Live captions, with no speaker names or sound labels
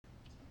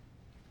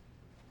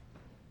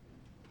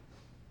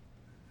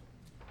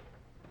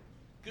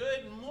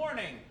Good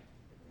morning.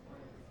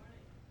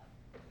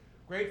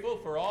 Grateful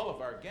for all of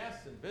our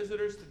guests and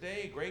visitors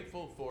today.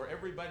 Grateful for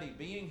everybody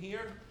being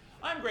here.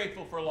 I'm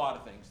grateful for a lot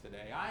of things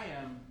today. I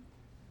am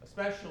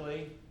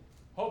especially,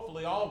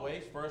 hopefully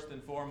always, first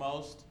and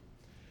foremost,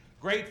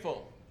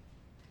 grateful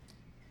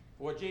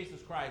for what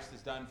Jesus Christ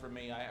has done for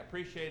me. I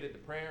appreciated the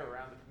prayer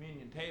around the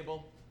communion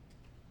table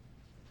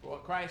for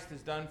what Christ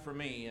has done for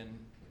me and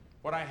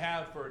what I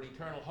have for an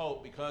eternal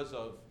hope because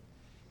of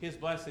His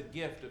blessed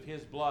gift of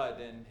His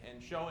blood and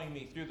showing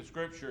me through the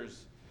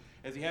Scriptures,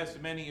 as He has to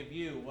many of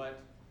you,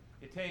 what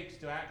it takes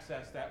to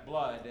access that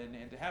blood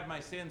and to have my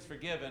sins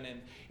forgiven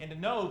and to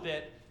know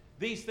that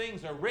these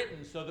things are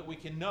written so that we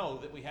can know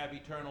that we have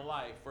eternal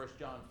life. 1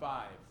 John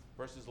 5,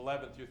 verses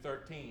 11 through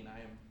 13. I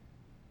am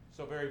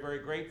so very, very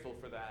grateful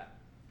for that.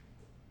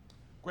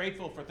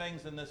 Grateful for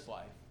things in this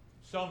life.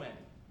 So many.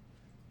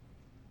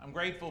 I'm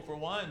grateful for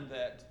one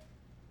that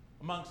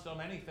amongst so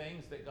many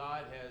things that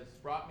God has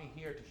brought me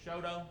here to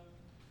Shodo,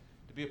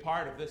 to be a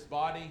part of this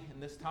body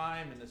in this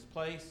time, in this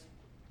place.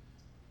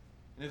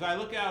 And as I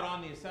look out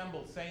on the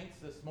assembled saints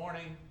this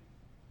morning,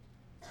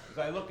 as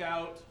I look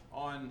out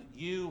on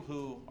you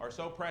who are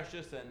so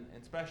precious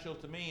and special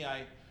to me,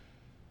 I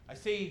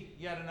see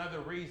yet another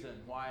reason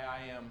why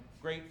I am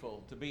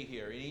grateful to be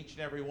here in each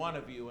and every one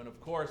of you. And of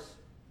course,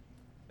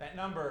 that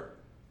number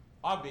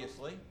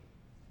obviously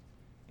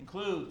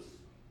includes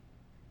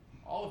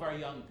all of our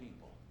young people.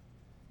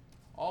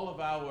 All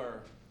of our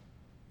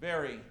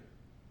very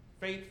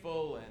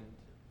faithful and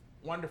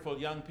wonderful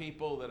young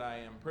people that I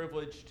am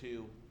privileged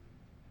to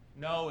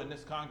know in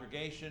this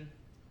congregation,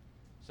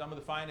 some of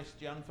the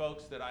finest young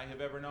folks that I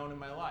have ever known in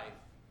my life.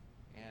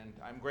 And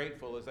I'm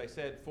grateful, as I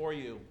said, for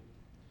you.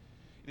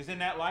 It is in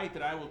that light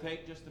that I will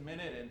take just a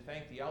minute and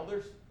thank the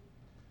elders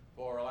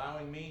for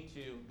allowing me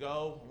to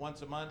go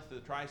once a month to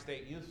the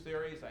Tri-State Youth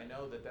Series. I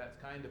know that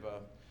that's kind of a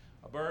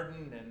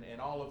burden and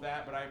all of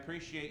that, but I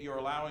appreciate your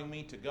allowing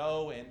me to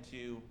go and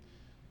to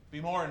be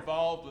more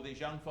involved with these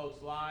young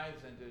folks'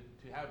 lives and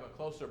to have a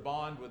closer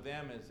bond with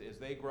them as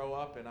they grow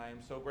up, and I am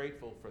so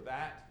grateful for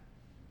that,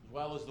 as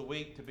well as the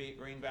week to be at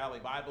Green Valley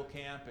Bible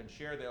Camp and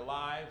share their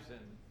lives,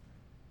 and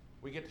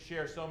we get to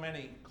share so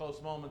many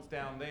close moments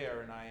down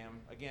there, and I am,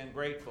 again,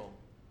 grateful.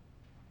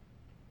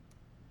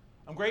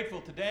 I'm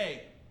grateful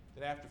today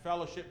that after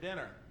fellowship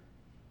dinner,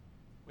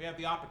 we have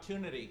the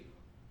opportunity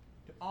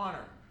to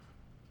honor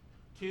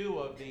two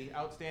of the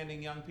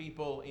outstanding young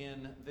people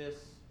in this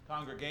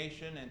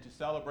congregation and to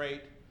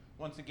celebrate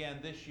once again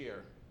this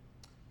year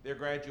their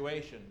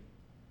graduation.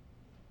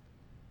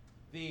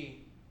 The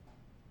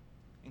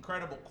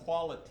incredible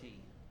quality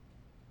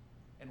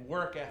and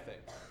work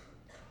ethic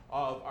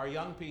of our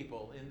young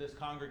people in this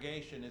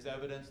congregation is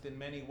evidenced in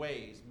many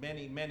ways,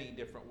 many, many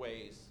different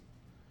ways,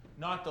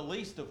 not the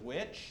least of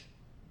which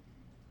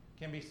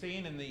can be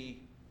seen in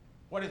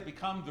what has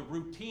become the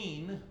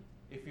routine,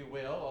 if you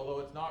will, although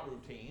it's not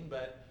routine,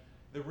 but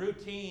the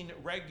routine,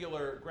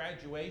 regular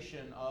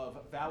graduation of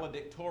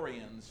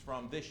valedictorians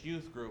from this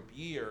youth group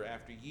year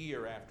after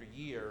year after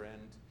year.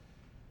 And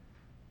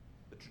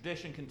the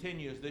tradition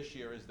continues this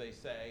year, as they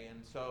say,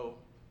 and so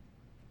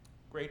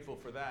grateful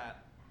for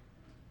that.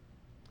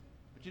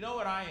 But you know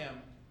what I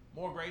am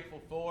more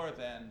grateful for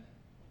than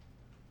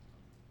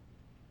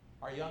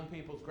our young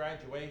people's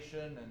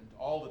graduation and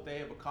all that they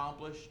have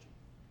accomplished?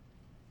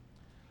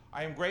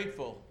 I am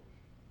grateful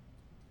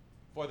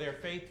for their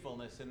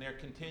faithfulness and their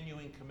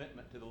continuing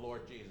commitment to the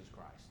Lord Jesus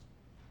Christ.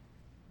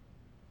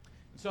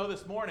 And so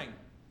this morning,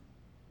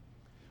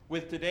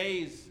 with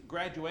today's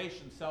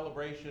graduation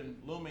celebration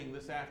looming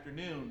this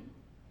afternoon,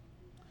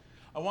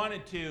 I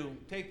wanted to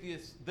take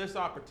this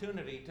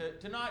opportunity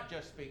to not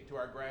just speak to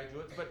our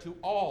graduates, but to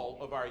all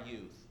of our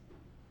youth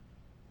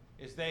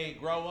as they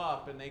grow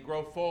up and they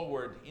grow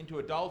forward into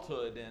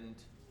adulthood, and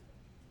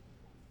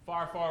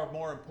far, far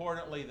more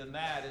importantly than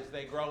that, as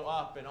they grow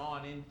up and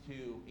on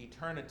into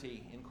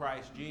eternity in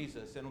Christ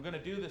Jesus. And we're going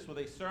to do this with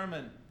a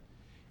sermon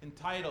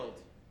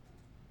entitled,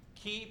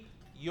 Keep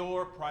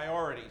Your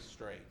Priorities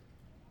Straight.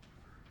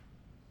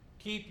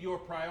 Keep your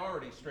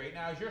priorities straight.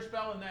 Now, as you're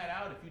spelling that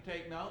out, if you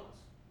take notes,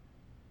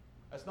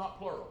 that's not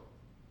plural.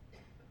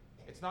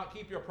 It's not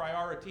keep your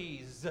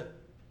priorities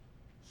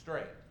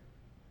straight.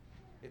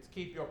 It's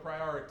keep your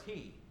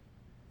priority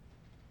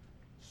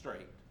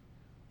straight.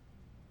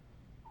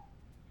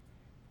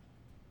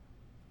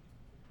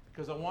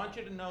 Because I want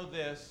you to know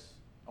this,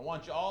 I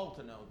want you all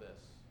to know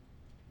this,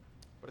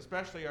 but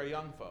especially our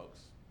young folks.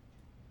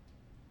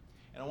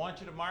 And I want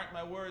you to mark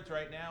my words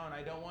right now, and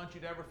I don't want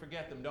you to ever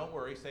forget them. Don't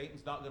worry,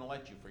 Satan's not going to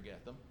let you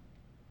forget them.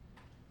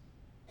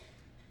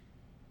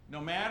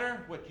 No matter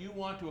what you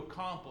want to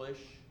accomplish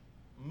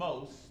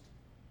most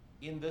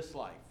in this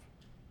life,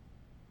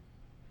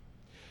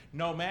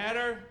 no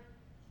matter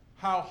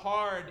how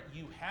hard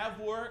you have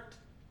worked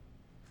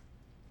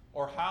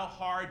or how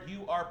hard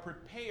you are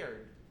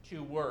prepared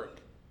to work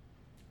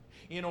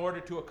in order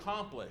to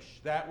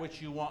accomplish that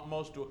which you want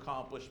most to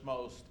accomplish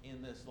most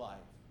in this life,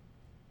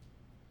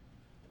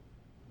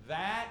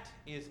 that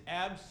is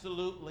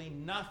absolutely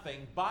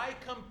nothing by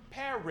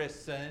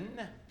comparison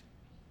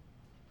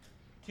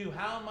to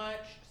how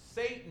much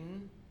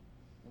Satan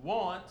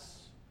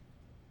wants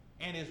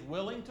and is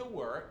willing to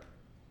work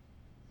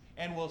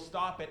and will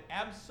stop at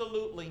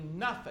absolutely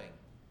nothing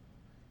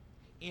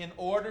in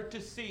order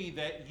to see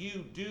that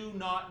you do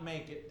not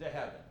make it to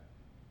heaven.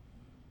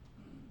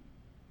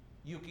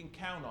 You can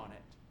count on it.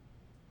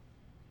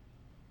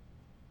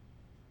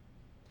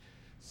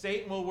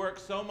 Satan will work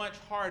so much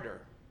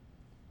harder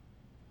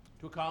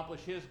to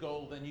accomplish his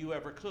goal than you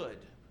ever could,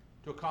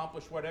 to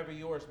accomplish whatever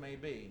yours may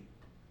be.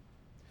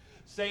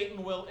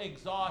 Satan will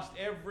exhaust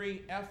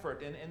every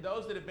effort, and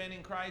those that have been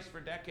in Christ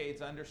for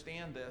decades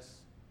understand this.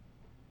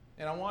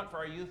 And I want for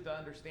our youth to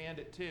understand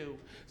it too.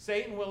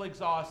 Satan will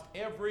exhaust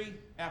every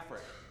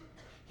effort.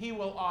 He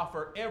will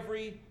offer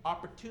every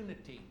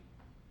opportunity.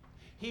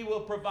 He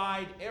will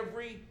provide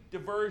every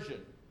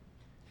diversion.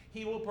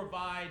 He will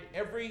provide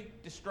every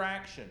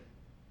distraction.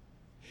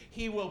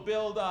 He will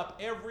build up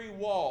every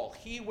wall.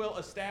 He will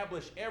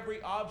establish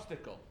every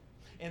obstacle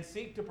and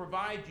seek to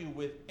provide you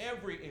with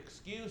every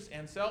excuse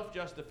and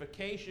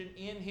self-justification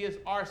in his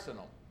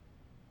arsenal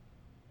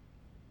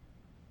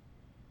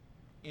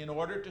in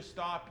order to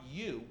stop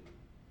you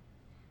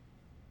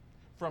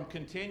from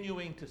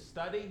continuing to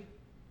study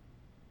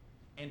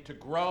and to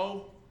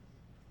grow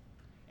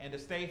and to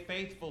stay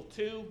faithful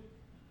to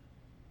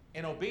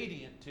and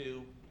obedient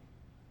to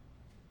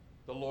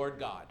the Lord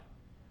God.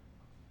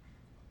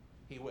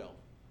 He will.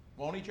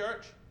 Won't he,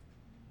 church?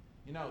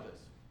 You know this.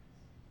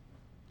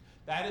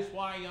 That is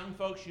why, young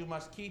folks, you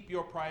must keep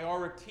your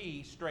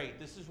priority straight.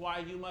 This is why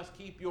you must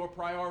keep your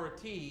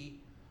priority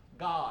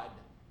God,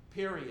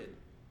 period.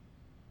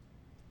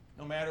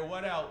 No matter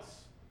what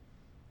else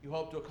you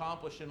hope to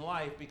accomplish in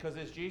life, because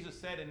as Jesus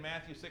said in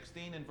Matthew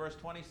 16 and verse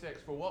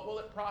 26, for what will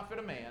it profit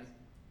a man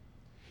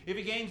if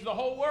he gains the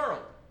whole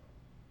world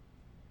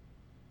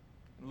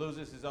and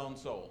loses his own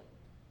soul?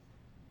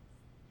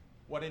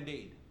 What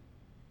indeed?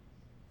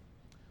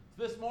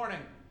 So this morning,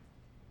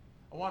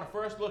 I want to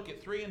first look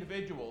at three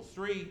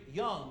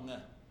young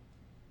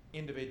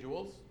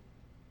individuals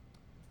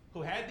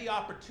who had the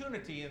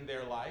opportunity in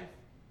their life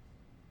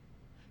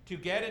to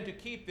get and to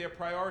keep their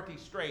priority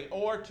straight,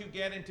 or to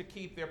get and to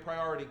keep their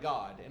priority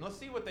God. And let's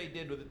see what they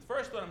did with it. The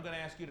first one I'm going to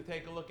ask you to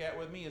take a look at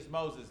with me is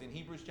Moses in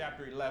Hebrews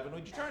chapter 11.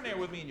 Would you turn there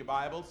with me in your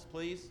Bibles,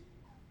 please?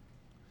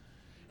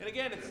 And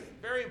again, it's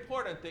very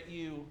important that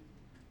you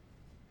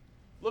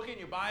look in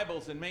your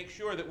Bibles and make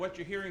sure that what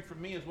you're hearing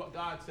from me is what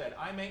God said.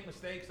 I make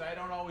mistakes. I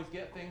don't always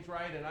get things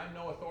right, and I'm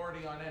no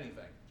authority on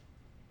anything.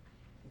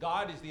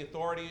 God is the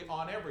authority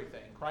on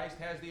everything. Christ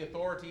has the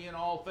authority in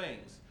all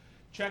things.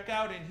 Check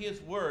out in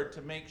his word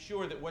to make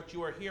sure that what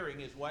you are hearing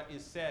is what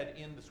is said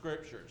in the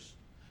scriptures.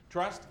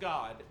 Trust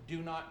God.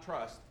 Do not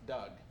trust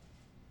Doug.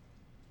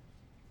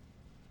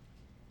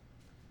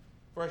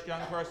 First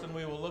young person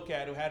we will look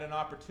at who had an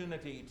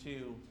opportunity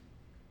to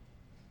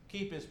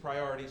keep his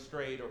priority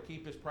straight or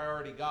keep his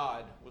priority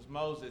God was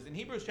Moses. In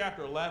Hebrews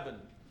chapter 11,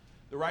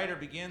 the writer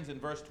begins in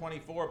verse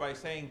 24 by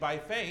saying, by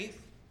faith,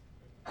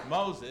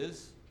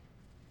 Moses,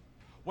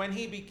 when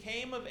he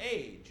became of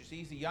age, you see,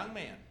 he's a young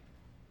man,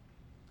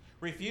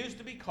 refused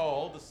to be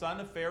called the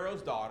son of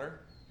Pharaoh's daughter,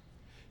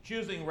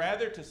 choosing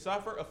rather to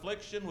suffer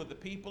affliction with the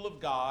people of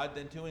God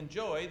than to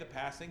enjoy the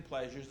passing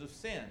pleasures of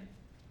sin,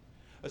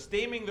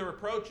 esteeming the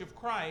reproach of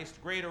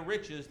Christ greater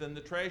riches than the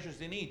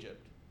treasures in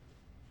Egypt,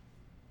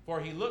 for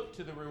he looked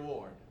to the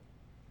reward.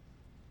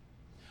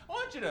 I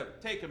want you to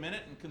take a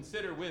minute and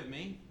consider with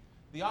me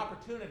the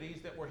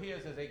opportunities that were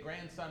his as a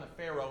grandson of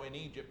Pharaoh in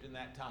Egypt in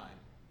that time.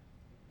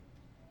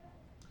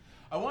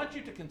 I want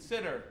you to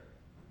consider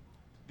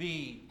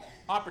the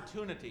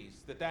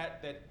opportunities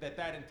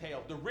that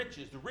entailed, the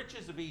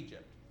riches of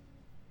Egypt.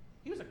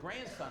 He was a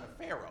grandson of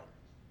Pharaoh,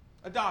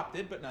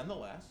 adopted, but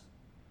nonetheless.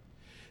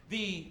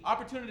 The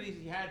opportunities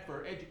he had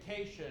for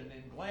education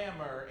and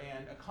glamour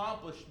and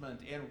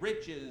accomplishment and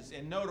riches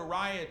and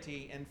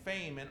notoriety and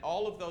fame and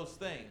all of those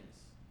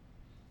things.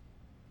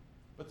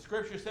 But the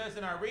scripture says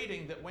in our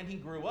reading that when he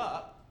grew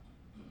up,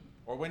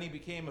 or when he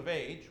became of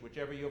age,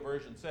 whichever your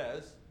version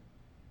says,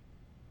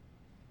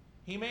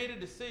 he made a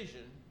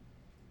decision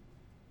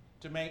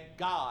to make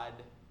God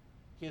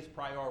his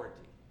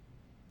priority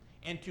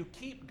and to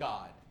keep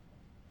God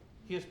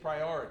his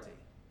priority,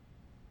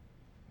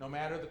 no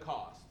matter the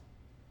cost.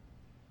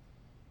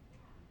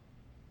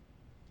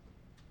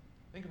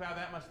 Think of how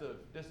that must have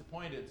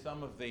disappointed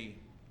some of the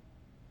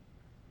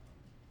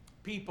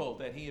people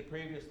that he had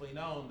previously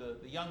known,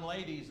 the young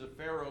ladies of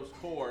Pharaoh's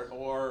court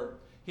or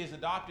his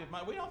adoptive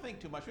mother. We don't think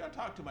too much, we don't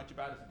talk too much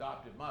about his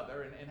adoptive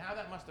mother, and how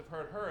that must have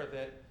hurt her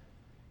that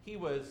he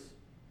was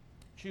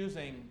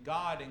choosing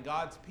God and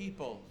God's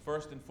people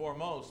first and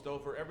foremost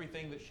over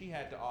everything that she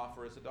had to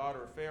offer as a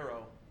daughter of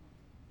Pharaoh.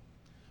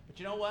 But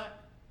you know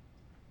what?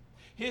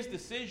 His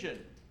decision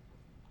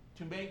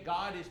to make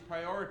God his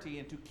priority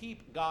and to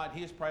keep God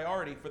his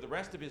priority for the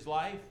rest of his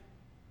life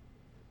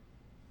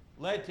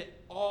led to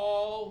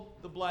all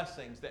the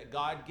blessings that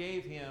God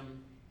gave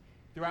him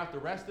throughout the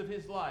rest of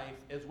his life,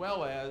 as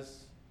well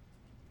as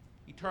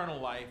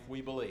eternal life, we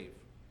believe.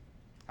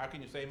 How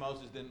can you say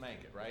Moses didn't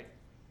make it, right?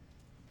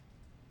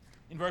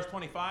 In verse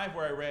 25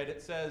 where I read,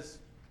 it says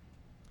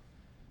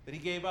that he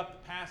gave up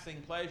the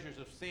passing pleasures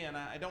of sin.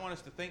 I don't want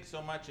us to think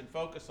so much and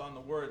focus on the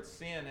word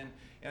sin,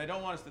 and I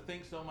don't want us to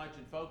think so much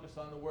and focus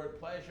on the word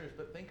pleasures,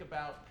 but think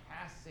about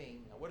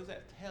passing. What does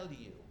that tell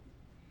you?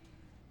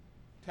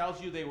 It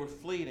tells you they were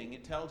fleeting.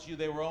 It tells you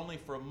they were only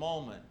for a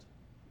moment.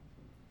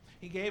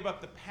 He gave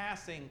up the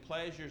passing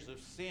pleasures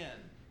of sin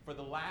for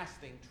the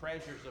lasting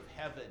treasures of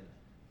heaven.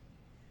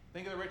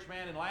 Think of the rich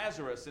man and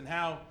Lazarus, and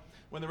how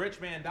when the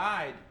rich man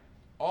died,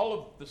 all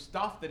of the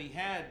stuff that he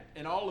had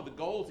and all of the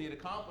goals he had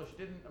accomplished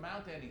didn't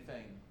amount to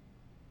anything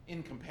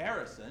in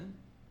comparison.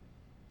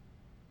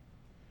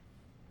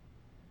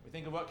 We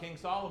think of what King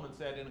Solomon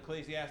said in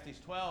Ecclesiastes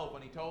 12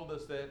 when he told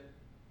us that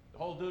the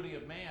whole duty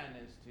of man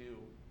is to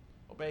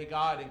obey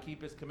God and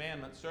keep his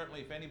commandments. Certainly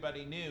if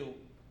anybody knew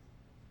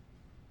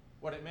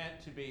what it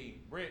meant to be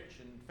rich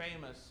and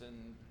famous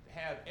and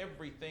have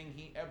everything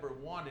he ever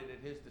wanted at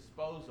his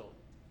disposal,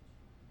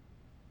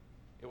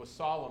 it was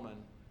Solomon.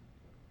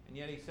 And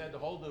yet he said the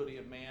whole duty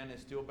of man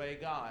is to obey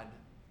God.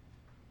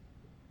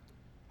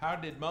 How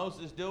did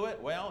Moses do it?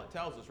 Well, it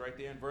tells us right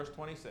there in verse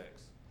 26.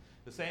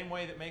 The same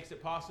way that makes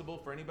it possible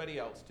for anybody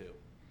else to.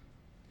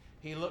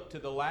 He looked to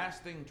the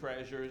lasting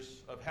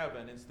treasures of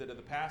heaven instead of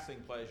the passing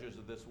pleasures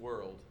of this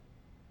world.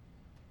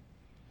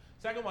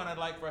 Second one I'd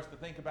like for us to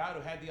think about,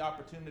 who had the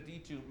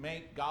opportunity to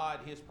make God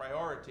his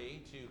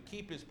priority, to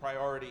keep his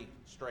priority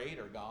straight,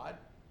 or God,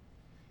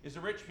 is a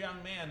rich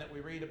young man that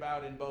we read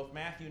about in both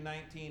Matthew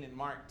 19 and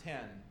Mark 10.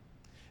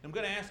 I'm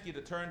going to ask you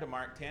to turn to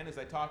Mark 10 as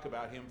I talk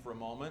about him for a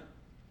moment.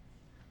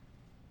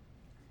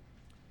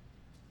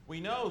 We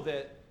know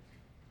that...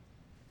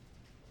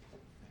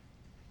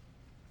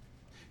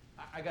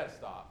 I got to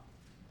stop.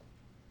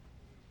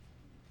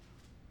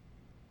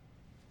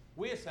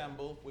 We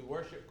assemble, we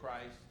worship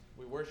Christ,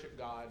 we worship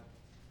God,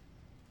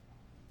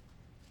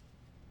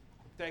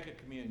 take a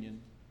communion,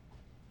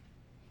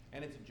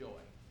 and it's a joy.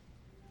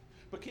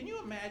 But can you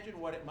imagine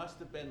what it must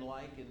have been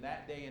like in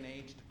that day and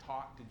age to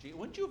talk to Jesus?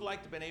 Wouldn't you have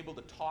liked to have been able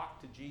to talk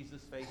to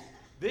Jesus face?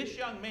 This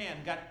young man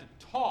got to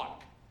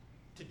talk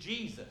to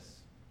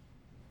Jesus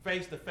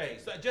face to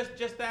face.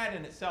 Just that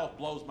in itself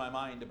blows my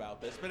mind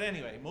about this. But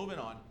anyway, moving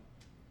on.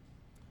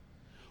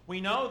 We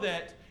know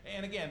that,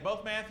 and again,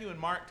 both Matthew and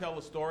Mark tell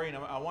the story, and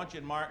I want you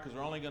in Mark because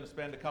we're only going to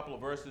spend a couple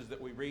of verses that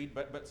we read,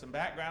 but some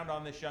background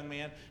on this young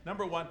man.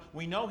 Number one,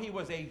 we know he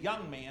was a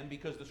young man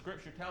because the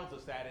scripture tells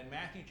us that in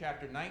Matthew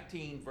chapter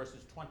 19,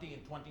 verses 20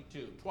 and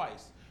 22.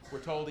 Twice we're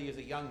told he is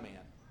a young man.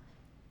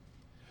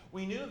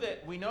 We know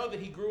that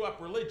he grew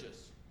up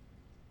religious,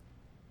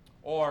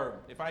 or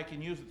if I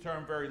can use the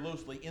term very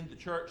loosely, in the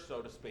church,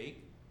 so to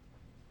speak,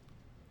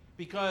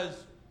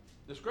 because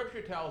the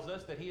scripture tells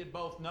us that he had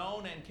both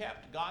known and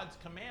kept God's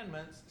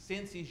commandments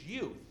since his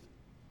youth.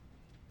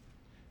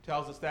 It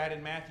tells us that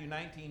in Matthew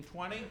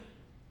 19:20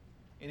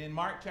 and in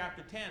Mark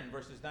chapter 10,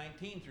 verses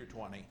 19 through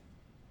 20.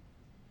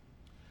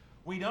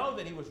 We know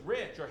that he was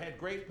rich or had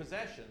great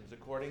possessions,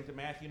 according to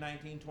Matthew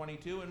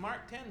 19:22 and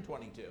Mark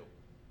 10:22.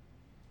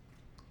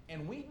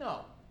 And we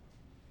know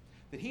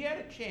that he had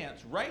a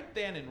chance right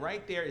then and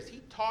right there as he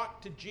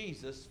talked to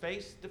Jesus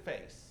face to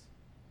face.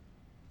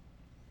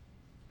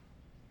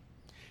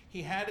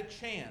 He had a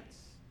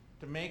chance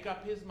to make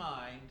up his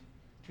mind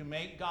to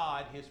make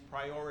God his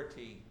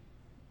priority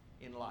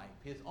in life,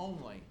 his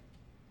only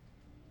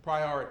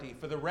priority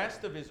for the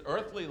rest of his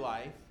earthly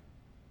life,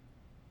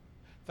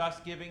 thus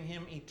giving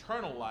him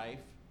eternal life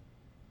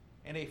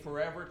and a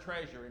forever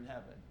treasure in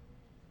heaven.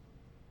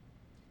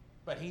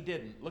 But he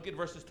didn't. Look at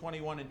verses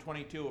 21 and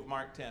 22 of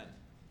Mark 10.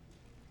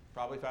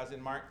 Probably if I was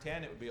in Mark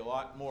 10, it would be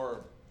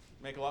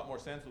make a lot more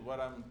sense with what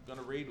I'm going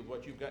to read with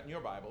what you've got in your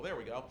Bible. There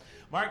we go.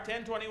 Mark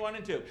 10, 21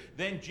 and 2.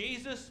 Then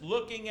Jesus,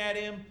 looking at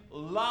him,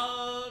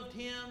 loved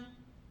him.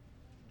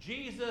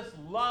 Jesus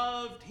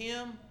loved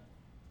him.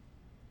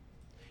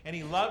 And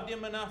he loved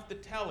him enough to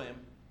tell him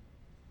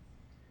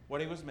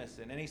what he was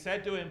missing. And he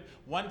said to him,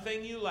 one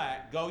thing you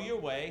lack, go your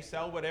way,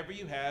 sell whatever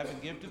you have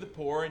and give to the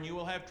poor, and you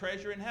will have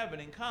treasure in heaven.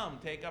 And come,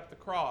 take up the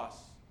cross.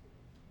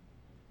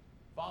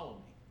 Follow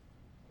me.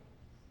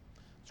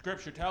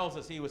 Scripture tells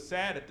us he was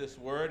sad at this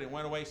word and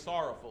went away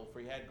sorrowful, for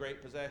he had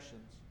great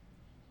possessions.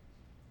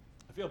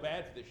 I feel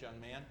bad for this young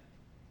man.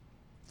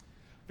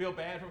 I feel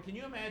bad for him. Can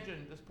you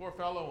imagine this poor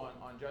fellow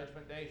on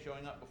Judgment Day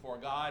showing up before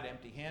God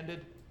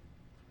empty-handed?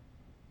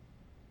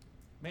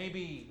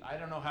 Maybe, I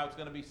don't know how it's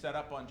going to be set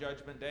up on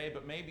Judgment Day,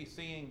 but maybe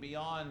seeing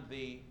beyond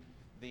the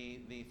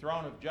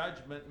throne of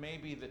judgment,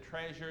 maybe the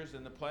treasures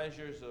and the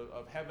pleasures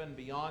of heaven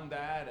beyond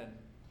that, and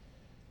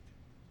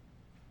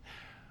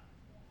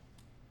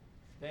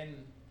then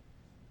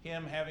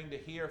him having to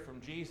hear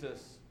from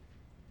Jesus,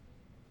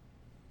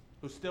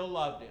 who still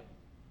loved him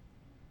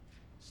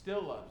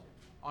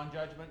on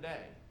Judgment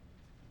Day.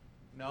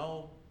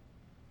 No,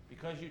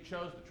 because you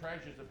chose the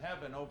treasures of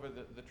heaven over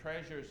the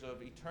treasures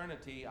of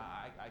eternity,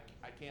 I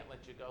can't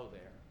let you go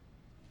there.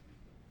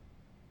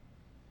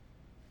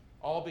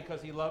 All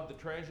because he loved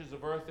the treasures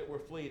of earth that were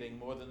fleeting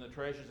more than the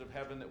treasures of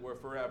heaven that were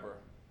forever.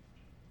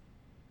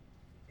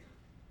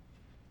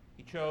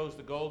 He chose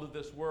the gold of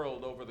this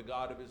world over the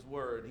God of his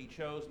word. He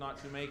chose not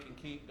to make and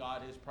keep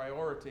God his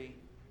priority.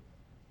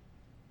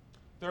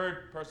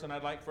 Third person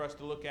I'd like for us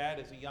to look at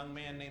is a young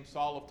man named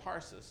Saul of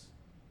Tarsus.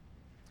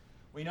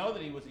 We know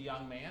that he was a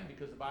young man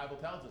because the Bible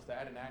tells us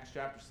that in Acts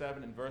chapter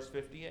 7 and verse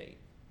 58.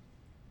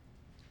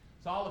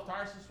 Saul of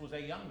Tarsus was a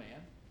young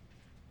man.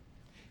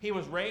 He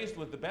was raised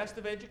with the best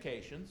of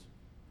educations,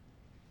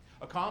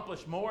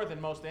 accomplished more than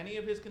most any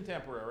of his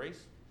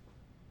contemporaries,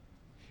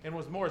 and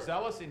was more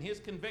zealous in his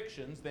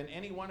convictions than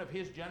any one of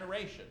his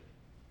generation.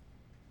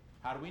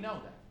 How do we know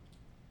that?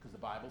 Because the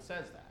Bible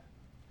says that.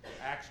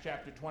 Acts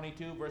chapter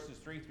 22, verses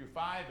 3 through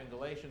 5, and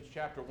Galatians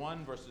chapter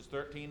 1, verses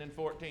 13 and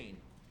 14.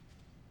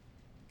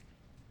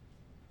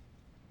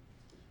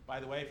 By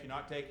the way, if you're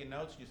not taking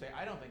notes, you say,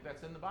 I don't think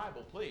that's in the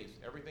Bible. Please,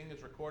 everything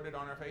is recorded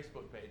on our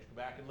Facebook page. Go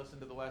back and listen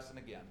to the lesson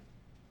again.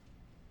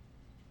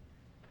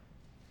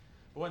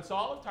 But when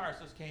Saul of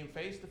Tarsus came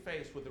face to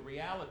face with the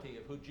reality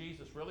of who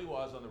Jesus really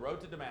was on the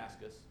road to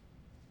Damascus,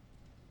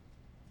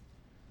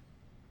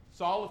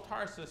 Saul of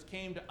Tarsus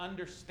came to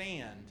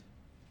understand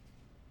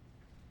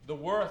the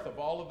worth of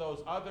all of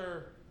those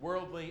other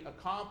worldly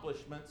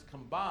accomplishments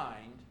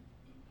combined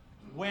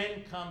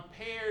when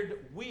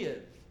compared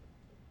with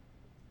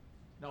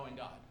knowing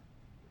God.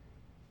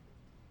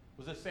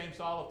 It was this same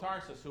Saul of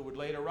Tarsus who would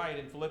later write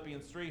in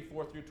Philippians 3,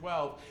 4 through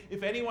 12,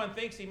 if anyone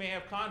thinks he may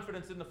have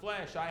confidence in the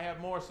flesh, I have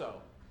more so.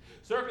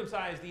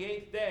 Circumcised the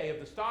 8th day, of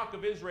the stock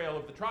of Israel,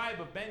 of the tribe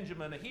of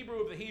Benjamin, a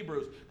Hebrew of the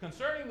Hebrews,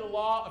 concerning the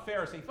law, a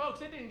Pharisee.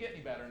 Folks, it didn't get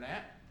any better than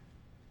that.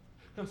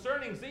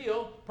 Concerning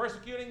zeal,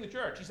 persecuting the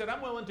church. He said,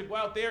 I'm willing to go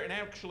out there and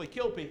actually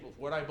kill people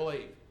for what I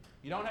believe.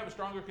 You don't have a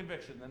stronger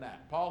conviction than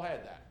that. Paul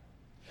had that.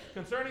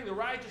 Concerning the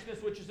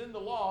righteousness which is in the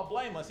law,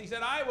 blameless. He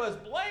said, I was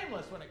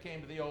blameless when it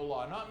came to the old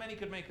law. Not many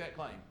could make that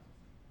claim.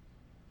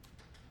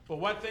 But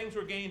what things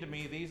were gained to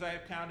me, these I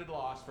have counted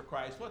loss for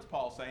Christ. What's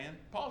Paul saying?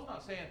 Paul's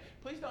not saying,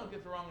 please don't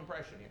get the wrong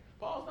impression here.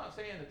 Paul's not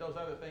saying that those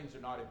other things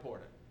are not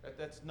important.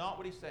 That's not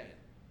what he's saying.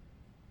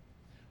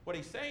 What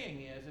he's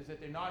saying is that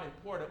they're not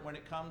important when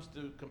it comes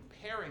to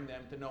comparing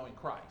them to knowing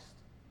Christ.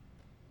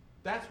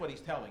 That's what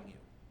he's telling you.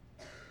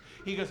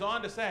 He goes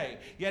on to say,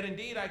 yet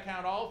indeed I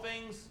count all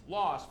things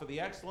lost for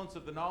the excellence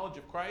of the knowledge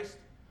of Christ,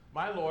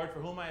 my Lord, for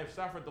whom I have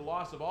suffered the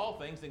loss of all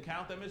things, and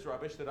count them as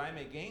rubbish, that I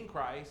may gain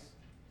Christ,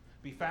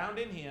 be found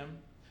in him,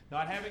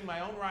 not having my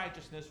own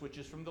righteousness, which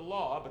is from the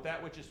law, but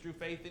that which is through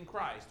faith in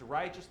Christ, the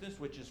righteousness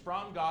which is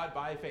from God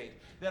by faith,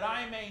 that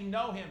I may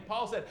know him.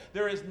 Paul said,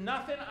 there is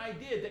nothing I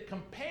did that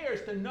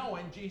compares to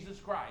knowing Jesus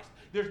Christ.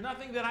 There's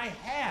nothing that I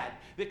had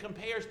that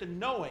compares to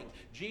knowing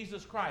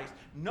Jesus Christ.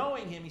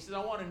 Knowing him, he says,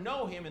 I want to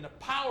know him in the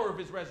power of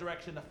his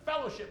resurrection, the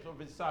fellowship of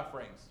his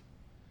sufferings,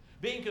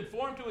 being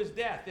conformed to his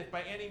death, if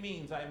by any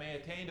means I may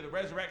attain to the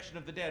resurrection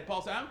of the dead.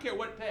 Paul said, I don't care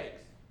what it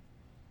takes.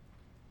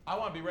 I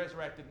want to be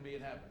resurrected and be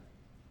in heaven.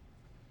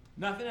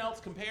 Nothing else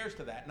compares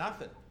to that.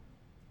 Nothing.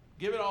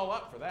 Give it all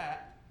up for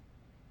that.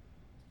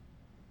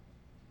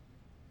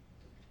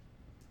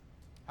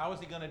 How is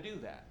he going to do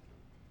that?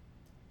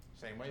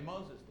 Same way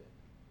Moses did.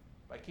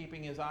 By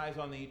keeping his eyes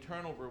on the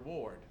eternal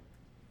reward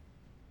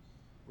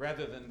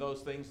rather than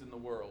those things in the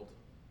world.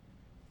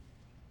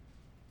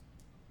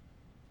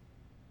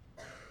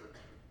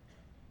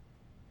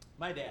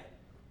 My dad.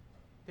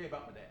 I'll tell you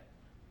about my dad.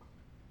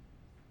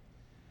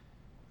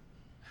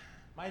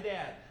 My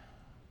dad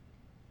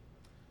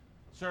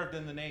served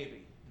in the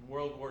Navy in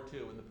World War II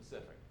in the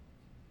Pacific.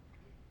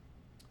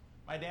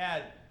 My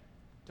dad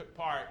took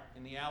part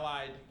in the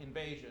Allied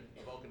invasion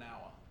of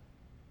Okinawa.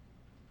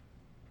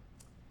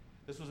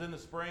 This was in the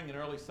spring and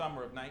early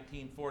summer of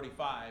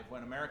 1945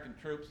 when American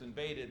troops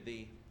invaded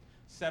the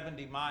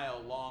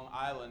 70-mile long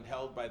island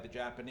held by the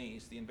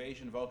Japanese. The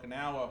invasion of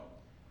Okinawa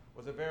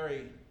was a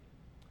very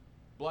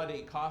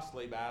bloody,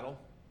 costly battle.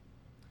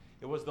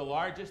 It was the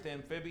largest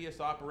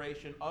amphibious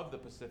operation of the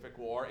Pacific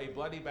War, a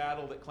bloody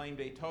battle that claimed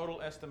a total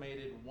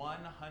estimated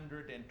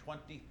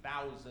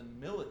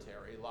 120,000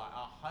 military lives.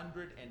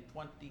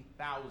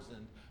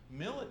 120,000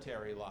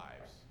 military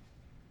lives.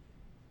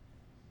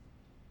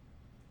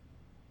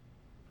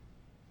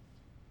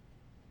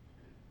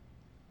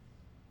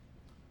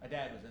 My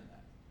dad was in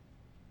that.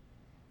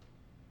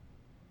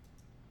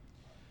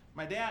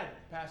 My dad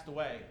passed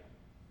away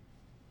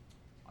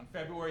on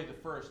February the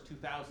 1st,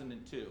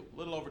 2002, a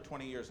little over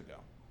 20 years ago.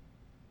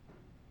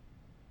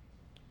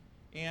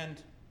 And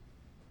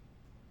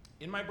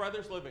in my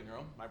brother's living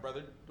room, my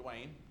brother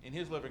Dwayne, in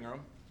his living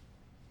room,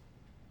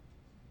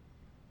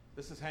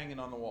 this is hanging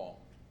on the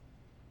wall.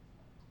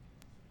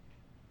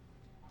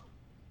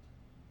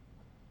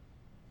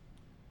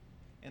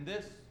 And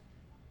this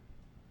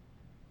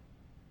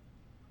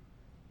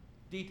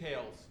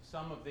details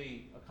some of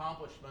the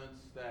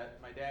accomplishments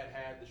that my dad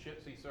had, the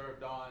ships he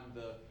served on,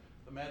 the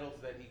medals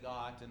that he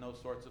got, and those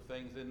sorts of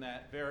things in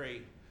that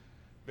very,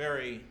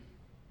 very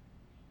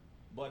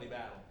bloody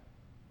battle.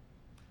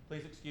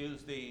 Please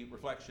excuse the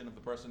reflection of the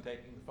person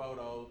taking the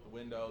photo, the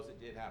windows. It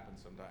did happen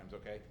sometimes,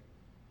 okay?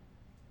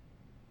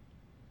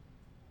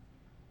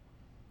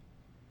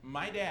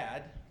 My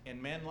dad and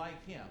men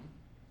like him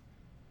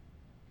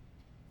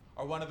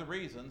are one of the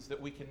reasons that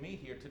we can meet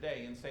here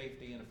today in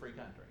safety in a free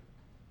country.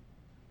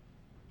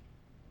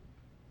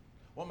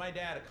 What my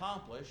dad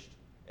accomplished,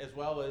 as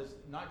well as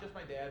not just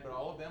my dad, but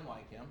all of them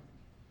like him,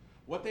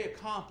 what they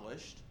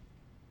accomplished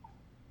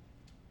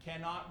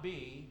cannot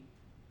be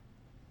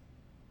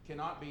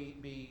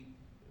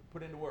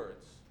put into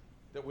words,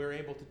 that we're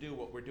able to do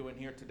what we're doing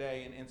here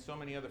today and so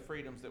many other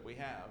freedoms that we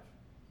have.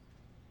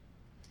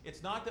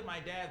 It's not that my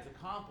dad's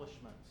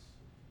accomplishments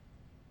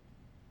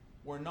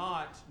were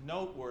not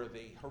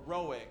noteworthy,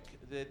 heroic,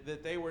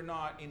 that they were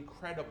not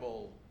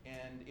incredible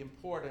and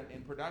important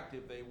and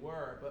productive. They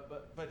were.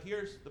 But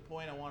here's the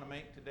point I want to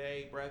make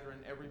today, brethren,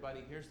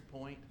 everybody, here's the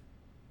point.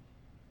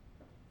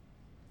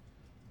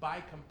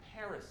 By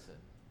comparison,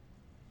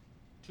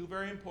 two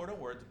very important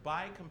words,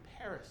 by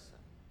comparison,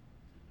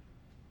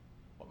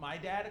 what my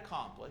dad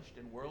accomplished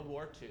in World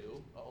War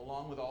II,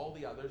 along with all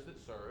the others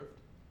that served,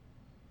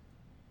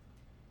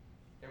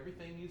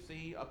 everything you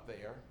see up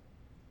there,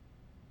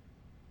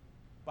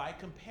 by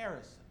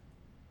comparison,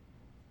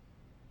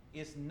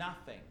 is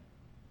nothing,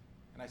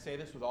 and I say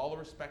this with all the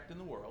respect in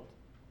the world,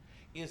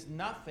 is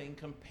nothing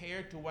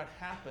compared to what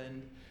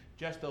happened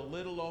just a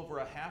little over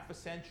a half a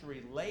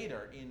century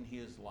later in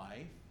his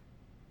life,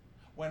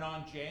 when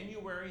on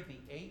January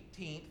the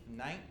 18th,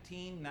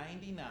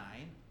 1999,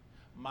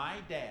 my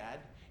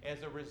dad,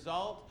 as a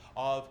result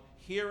of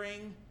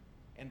hearing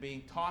and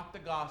being taught the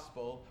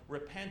gospel,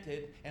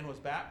 repented and was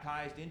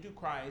baptized into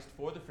Christ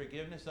for the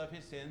forgiveness of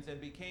his sins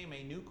and became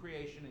a new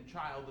creation and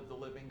child of the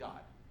living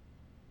God.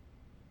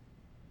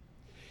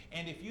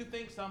 And if you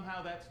think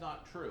somehow that's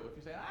not true, if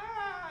you say,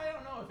 I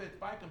don't know if it's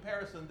by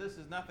comparison, this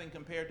is nothing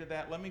compared to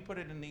that, let me put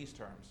it in these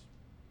terms.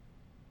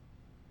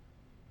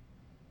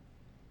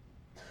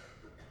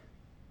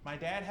 My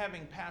dad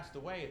having passed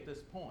away at this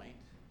point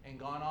and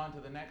gone on to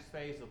the next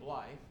phase of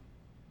life,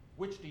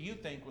 which do you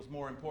think was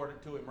more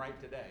important to him right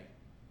today?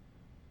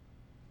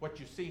 What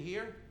you see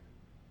here,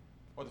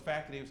 or the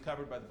fact that he was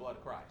covered by the blood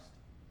of Christ?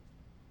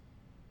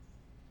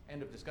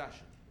 End of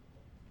discussion.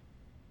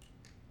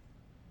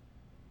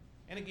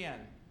 And again,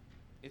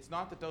 it's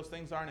not that those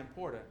things aren't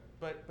important,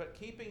 but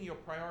keeping your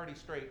priority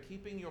straight,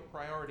 keeping your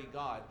priority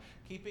God,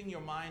 keeping your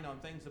mind on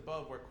things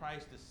above where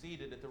Christ is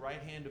seated at the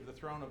right hand of the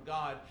throne of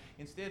God,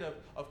 instead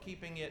of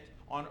keeping it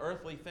on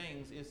earthly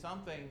things, is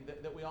something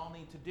that we all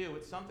need to do.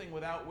 It's something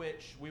without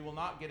which we will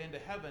not get into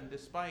heaven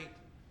despite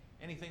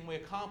anything we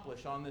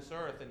accomplish on this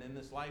earth and in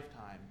this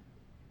lifetime.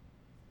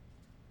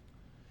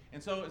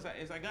 And so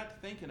as I got to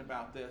thinking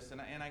about this,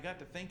 and I got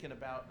to thinking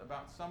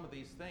about some of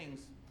these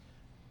things,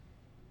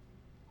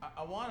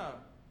 I want to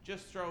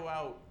just throw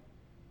out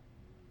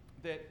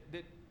that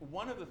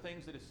one of the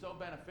things that is so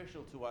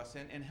beneficial to us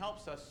and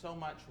helps us so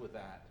much with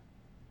that,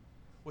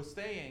 with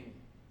staying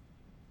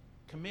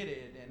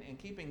committed and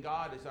keeping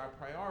God as our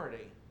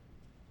priority,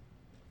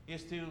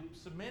 is to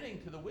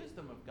submitting to the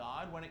wisdom of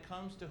God when it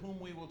comes to whom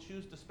we will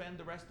choose to spend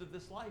the rest of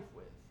this life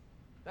with.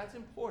 That's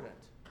important.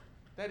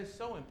 That is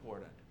so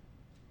important.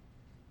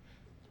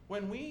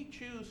 When we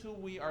choose who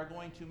we are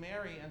going to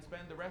marry and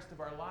spend the rest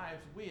of our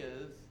lives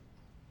with,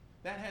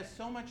 that has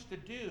so much to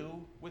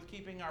do with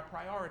keeping our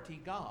priority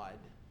God.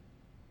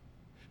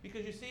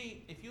 Because you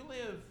see, if you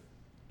live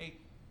a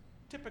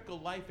typical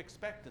life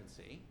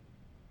expectancy,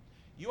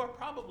 you are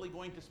probably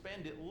going to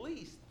spend at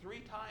least 3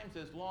 times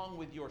as long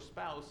with your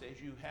spouse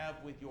as you have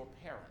with your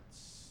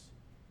parents.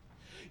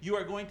 You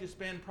are going to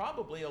spend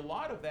probably a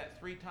lot of that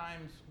 3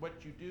 times what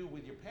you do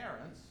with your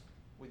parents,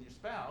 with your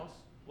spouse,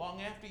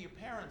 long after your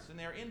parents and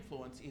their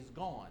influence is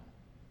gone.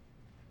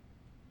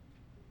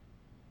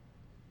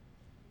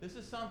 This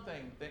is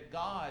something that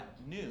God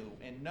knew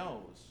and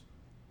knows.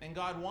 And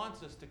God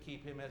wants us to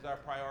keep him as our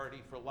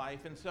priority for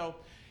life. And so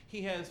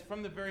he has,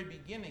 from the very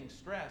beginning,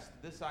 stressed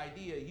this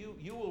idea.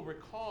 You will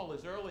recall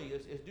as early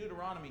as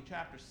Deuteronomy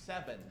chapter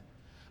 7,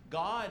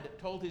 God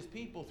told his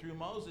people through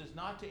Moses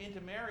not to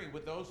intermarry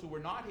with those who were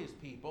not his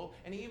people.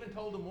 And he even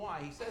told them why.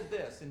 He said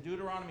this in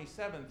Deuteronomy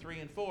 7, 3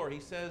 and 4. He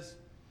says,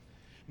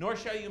 "Nor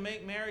shall you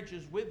make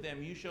marriages with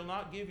them. You shall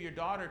not give your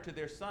daughter to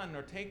their son,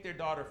 nor take their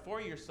daughter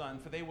for your son,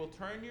 for they will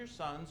turn your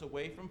sons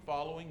away from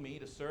following me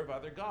to serve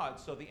other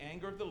gods. So the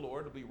anger of the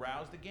Lord will be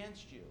roused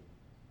against you."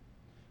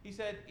 He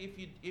said, if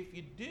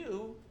you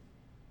do,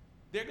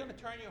 they're going to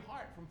turn your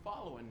heart from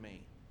following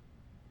me.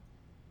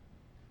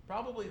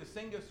 Probably the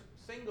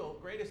single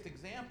greatest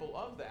example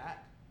of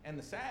that, and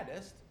the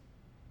saddest,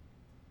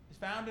 is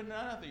found in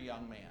another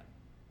young man.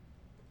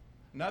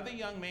 Another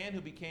young man who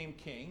became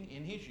king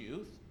in his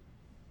youth,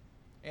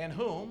 and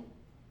whom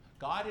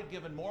God had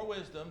given more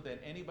wisdom than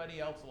anybody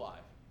else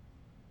alive.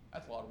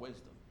 That's a lot of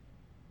wisdom.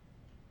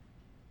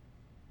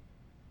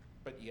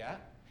 But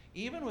yet,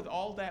 even with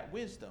all that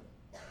wisdom,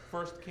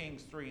 1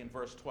 Kings 3 and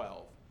verse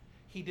 12,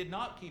 he did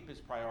not keep his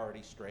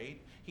priority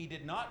straight. He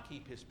did not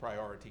keep his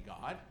priority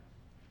God.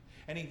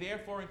 And he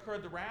therefore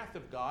incurred the wrath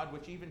of God,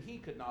 which even he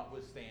could not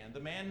withstand. The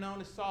man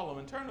known as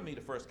Solomon. Turn to me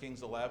to 1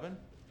 Kings 11.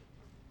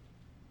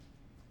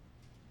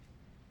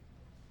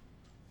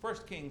 1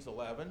 Kings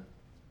 11.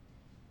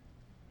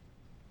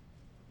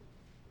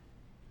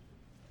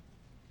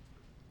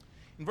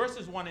 In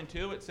verses 1 and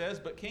 2 it says,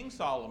 "But King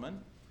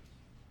Solomon,"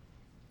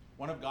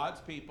 one of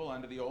God's people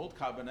under the old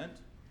covenant,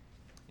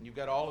 and you've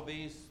got all of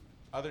these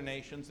other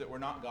nations that were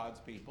not God's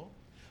people.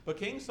 "But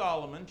King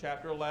Solomon,"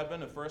 chapter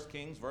 11 of 1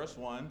 Kings, verse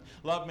 1,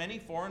 "loved many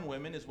foreign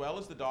women, as well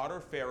as the daughter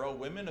of Pharaoh,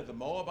 women of the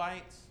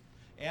Moabites,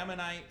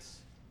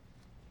 Ammonites,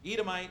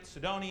 Edomites,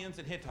 Sidonians,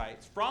 and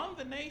Hittites, from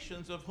the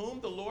nations of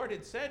whom the Lord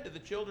had said to the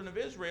children of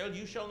Israel,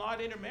 'You shall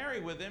not intermarry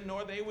with them,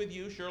 nor they with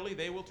you. Surely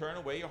they will turn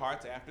away your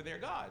hearts after their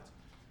gods.'"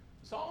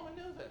 Solomon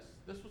knew this.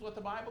 This was what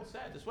the Bible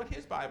said. This is what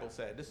his Bible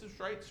said. This is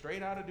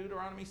straight out of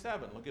Deuteronomy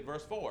 7. Look at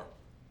verse 4.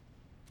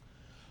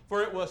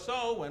 "For it was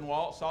so, when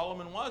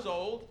Solomon was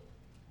old,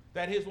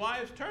 that his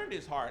wives turned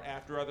his heart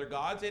after other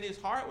gods, and his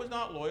heart was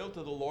not loyal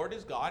to the Lord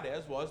his God,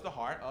 as was the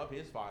heart of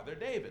his father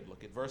David."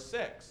 Look at verse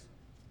 6.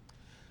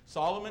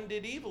 "Solomon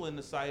did evil in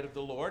the sight of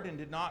the Lord, and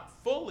did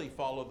not fully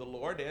follow the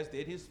Lord, as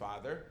did his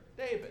father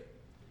David."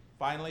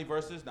 Finally,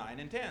 verses 9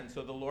 and 10.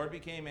 "So the Lord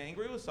became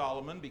angry with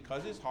Solomon,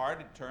 because his heart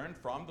had turned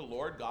from the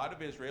Lord God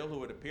of Israel,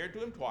 who had appeared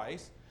to him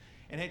twice,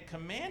 and had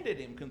commanded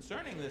him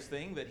concerning this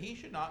thing, that he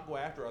should not go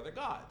after other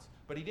gods.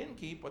 But he didn't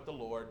keep what the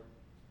Lord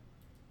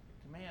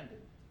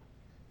commanded."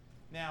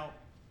 Now,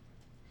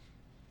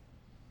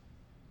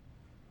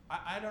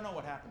 I don't know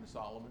what happened to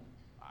Solomon.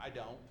 I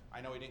don't.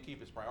 I know he didn't keep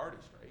his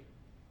priorities straight.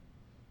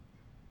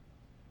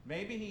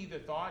 Maybe he either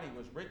thought he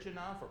was rich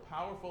enough or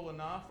powerful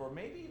enough, or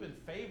maybe even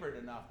favored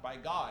enough by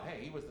God.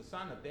 Hey, he was the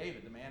son of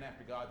David, the man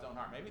after God's own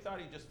heart. Maybe he thought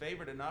he just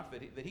favored enough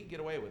that he'd get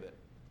away with it.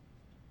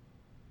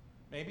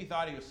 Maybe he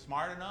thought he was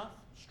smart enough,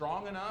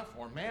 strong enough,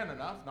 or man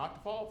enough not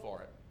to fall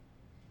for it.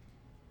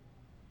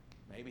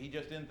 Maybe he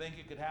just didn't think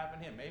it could happen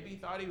to him. Maybe he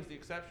thought he was the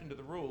exception to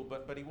the rule,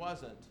 but he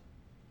wasn't.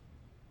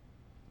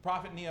 The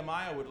prophet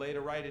Nehemiah would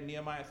later write in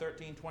Nehemiah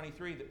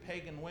 13:23 that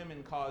pagan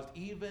women caused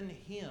even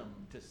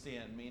him to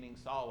sin, meaning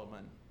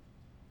Solomon.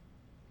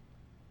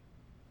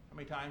 How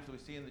many times do we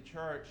see in the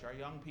church our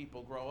young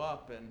people grow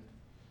up and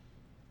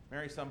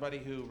marry somebody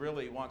who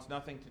really wants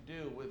nothing to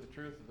do with the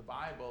truth of the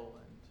Bible,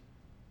 and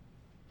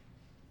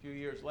a few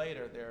years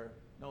later they're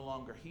no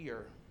longer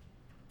here?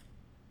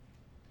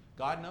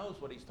 God knows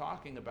what he's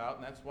talking about,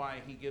 and that's why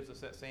he gives us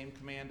that same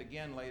command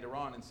again later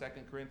on in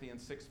 2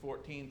 Corinthians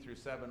 6:14 through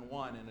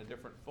 7:1 in a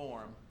different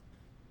form.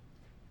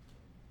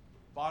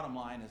 Bottom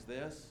line is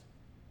this: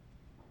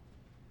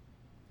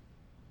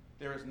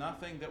 there is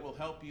nothing that will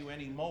help you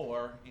any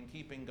more in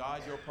keeping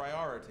God your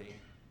priority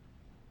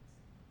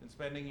than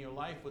spending your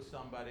life with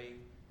somebody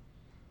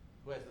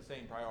who has the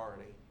same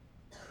priority.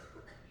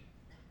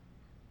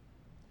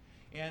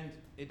 And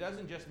it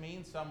doesn't just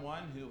mean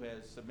someone who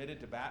has submitted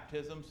to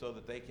baptism so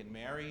that they can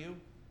marry you.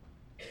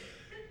 It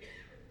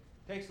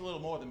takes a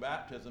little more than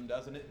baptism,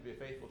 doesn't it, to be a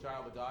faithful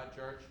child of God,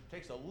 church? It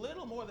takes a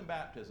little more than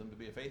baptism to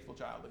be a faithful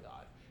child of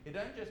God. It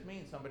doesn't just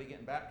mean somebody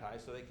getting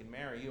baptized so they can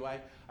marry you.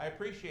 I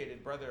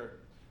appreciated Brother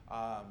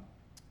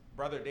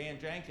Dan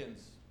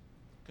Jenkins'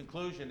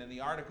 conclusion in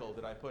the article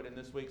that I put in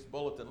this week's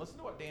bulletin. Listen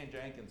to what Dan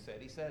Jenkins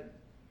said. He said,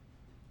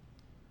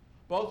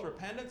 "Both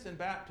repentance and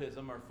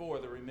baptism are for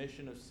the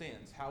remission of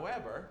sins.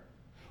 However,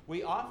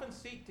 we often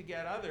seek to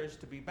get others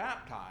to be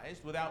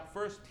baptized without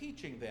first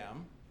teaching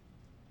them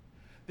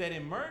that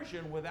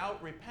immersion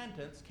without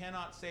repentance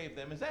cannot save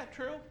them." Is that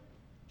true?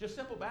 Just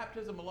simple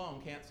baptism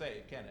alone can't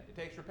save, can it? It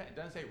takes repentance.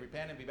 It doesn't say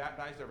repent and be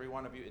baptized, every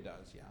one of you. It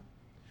does, yeah.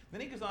 Then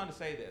he goes on to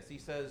say this. He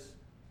says,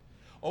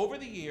 "Over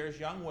the years,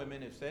 young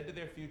women have said to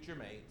their future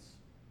mates,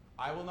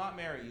 'I will not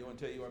marry you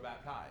until you are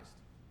baptized.'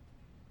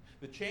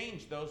 The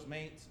change those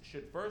mates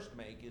should first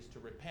make is to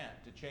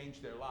repent, to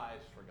change their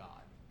lives for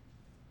God."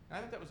 And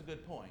I think that was a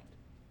good point.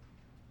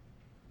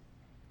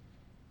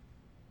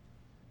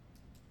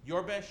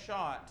 Your best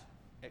shot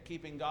at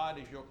keeping God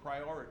as your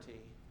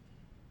priority,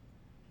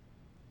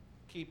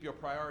 keep your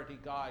priority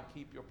God,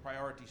 keep your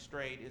priority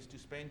straight, is to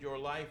spend your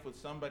life with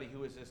somebody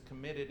who is as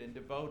committed and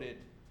devoted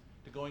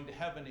to going to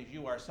heaven as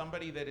you are,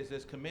 somebody that is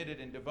as committed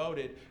and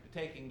devoted to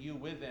taking you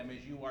with them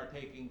as you are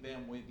taking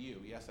them with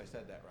you. Yes, I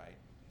said that right.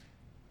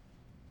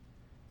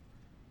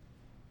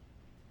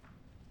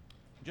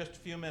 In just a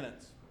few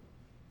minutes,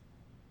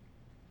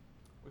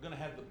 we're going to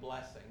have the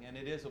blessing, and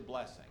it is a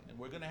blessing, and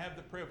we're going to have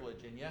the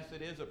privilege, and yes,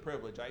 it is a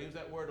privilege. I use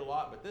that word a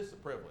lot, but this is a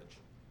privilege,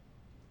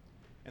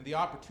 and the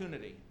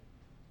opportunity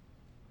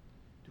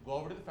to go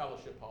over to the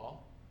fellowship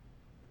hall,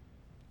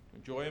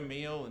 enjoy a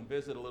meal and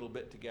visit a little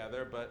bit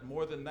together, but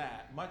more than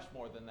that, much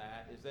more than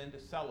that, is then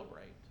to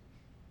celebrate.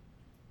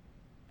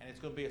 And it's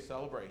going to be a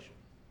celebration.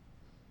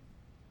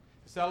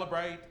 To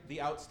celebrate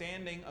the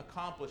outstanding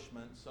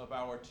accomplishments of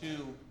our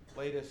two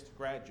latest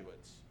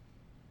graduates.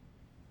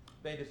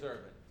 They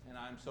deserve it, and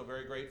I'm so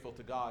very grateful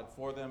to God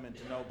for them and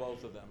to know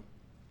both of them,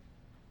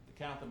 to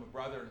count them a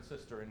brother and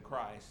sister in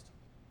Christ.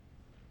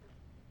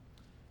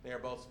 They are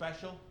both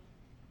special.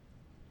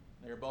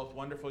 They are both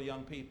wonderful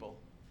young people.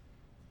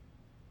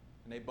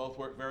 And they both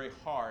work very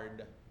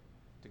hard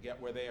to get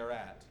where they are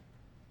at.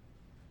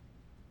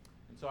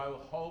 And so I will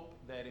hope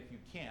that if you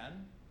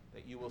can,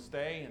 that you will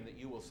stay and that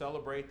you will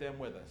celebrate them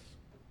with us.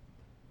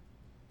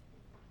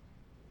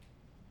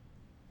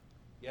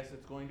 Yes,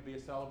 it's going to be a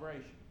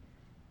celebration.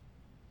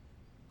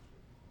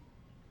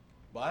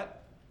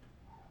 But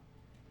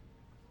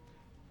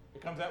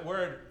here comes that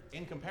word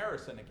in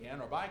comparison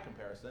again, or by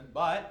comparison.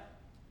 But,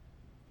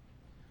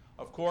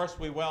 of course,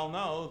 we well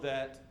know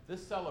that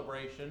this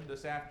celebration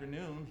this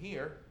afternoon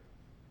here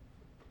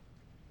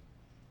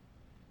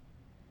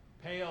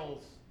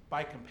pales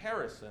by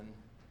comparison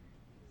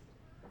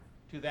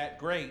to that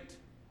great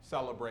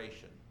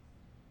celebration.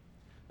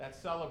 That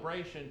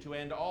celebration to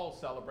end all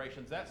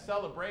celebrations. That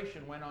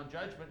celebration when on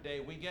Judgment Day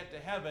we get to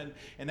heaven,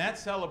 and that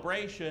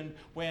celebration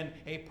when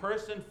a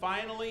person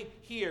finally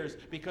hears,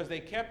 because they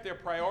kept their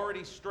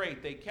priorities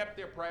straight, they kept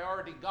their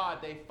priority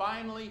God, they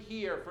finally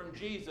hear from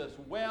Jesus,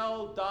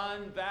 "Well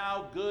done,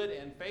 thou good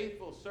and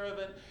faithful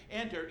servant,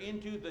 enter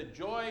into the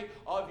joy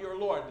of your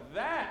Lord."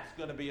 That's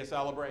going to be a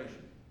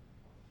celebration.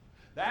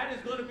 That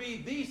is going to be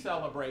the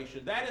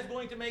celebration. That is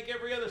going to make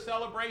every other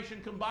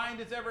celebration combined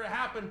that's ever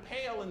happened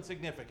pale in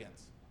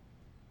significance.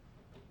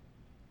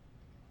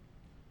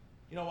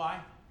 You know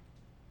why?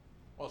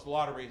 Well, it's a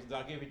lot of reasons.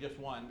 I'll give you just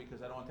one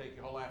because I don't want to take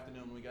your whole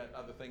afternoon. We got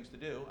other things to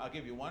do. I'll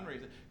give you one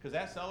reason. Because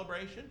that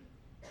celebration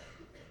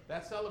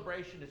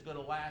is going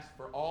to last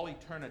for all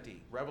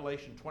eternity.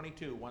 Revelation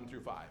 22, 1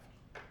 through 5.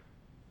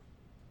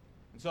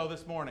 And so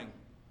this morning,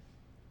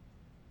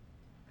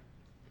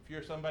 if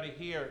you're somebody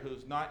here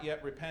who's not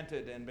yet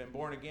repented and been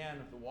born again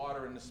of the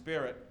water and the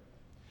Spirit,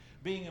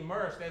 being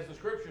immersed, as the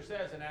Scripture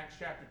says in Acts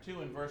chapter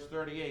 2 and verse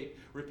 38,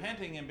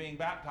 repenting and being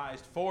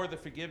baptized for the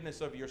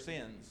forgiveness of your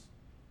sins.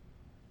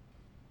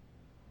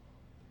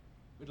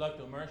 We'd love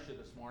to immerse you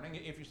this morning.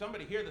 If you're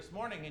somebody here this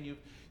morning and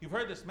you've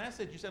heard this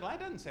message, you said, "Well, that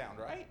doesn't sound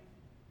right.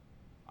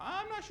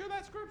 I'm not sure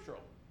that's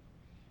scriptural."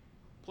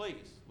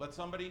 Please, let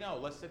somebody know.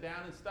 Let's sit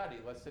down and study.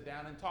 Let's sit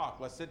down and talk.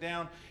 Let's sit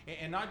down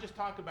and not just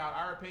talk about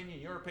our opinion,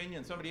 your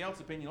opinion, somebody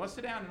else's opinion. Let's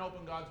sit down and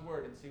open God's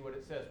Word and see what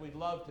it says. We'd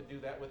love to do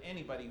that with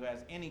anybody who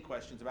has any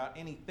questions about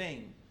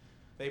anything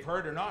they've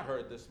heard or not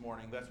heard this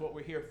morning. That's what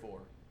we're here for.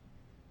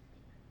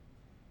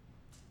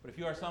 But if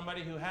you are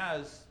somebody who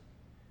has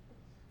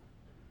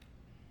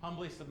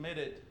humbly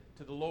submitted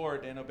to the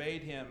Lord and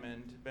obeyed Him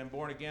and been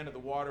born again of the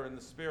water and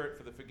the Spirit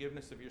for the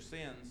forgiveness of your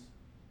sins,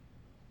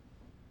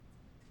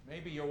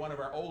 maybe you're one of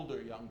our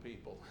older young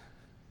people.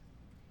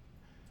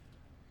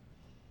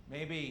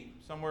 Maybe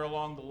somewhere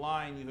along the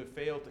line you have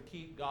failed to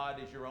keep God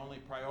as your only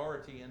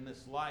priority in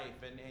this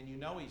life, and you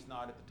know He's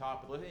not at the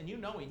top of the list, and you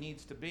know He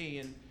needs to be,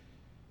 and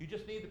you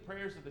just need the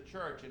prayers of the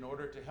church in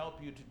order to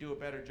help you to do a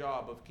better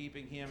job of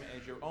keeping Him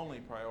as your only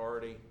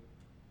priority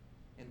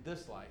in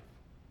this life,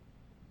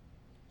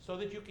 so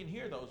that you can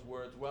hear those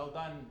words, "Well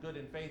done, good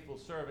and faithful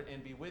servant,"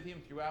 and be with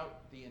Him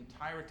throughout the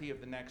entirety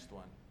of the next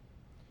one.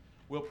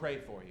 We'll pray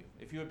for you.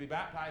 If you would be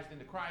baptized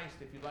into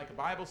Christ, if you'd like a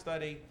Bible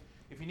study,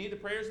 if you need the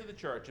prayers of the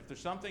church, if there's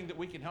something that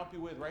we can help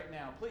you with right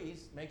now,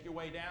 please make your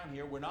way down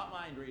here. We're not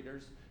mind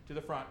readers, to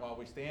the front while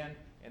we stand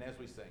and as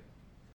we sing.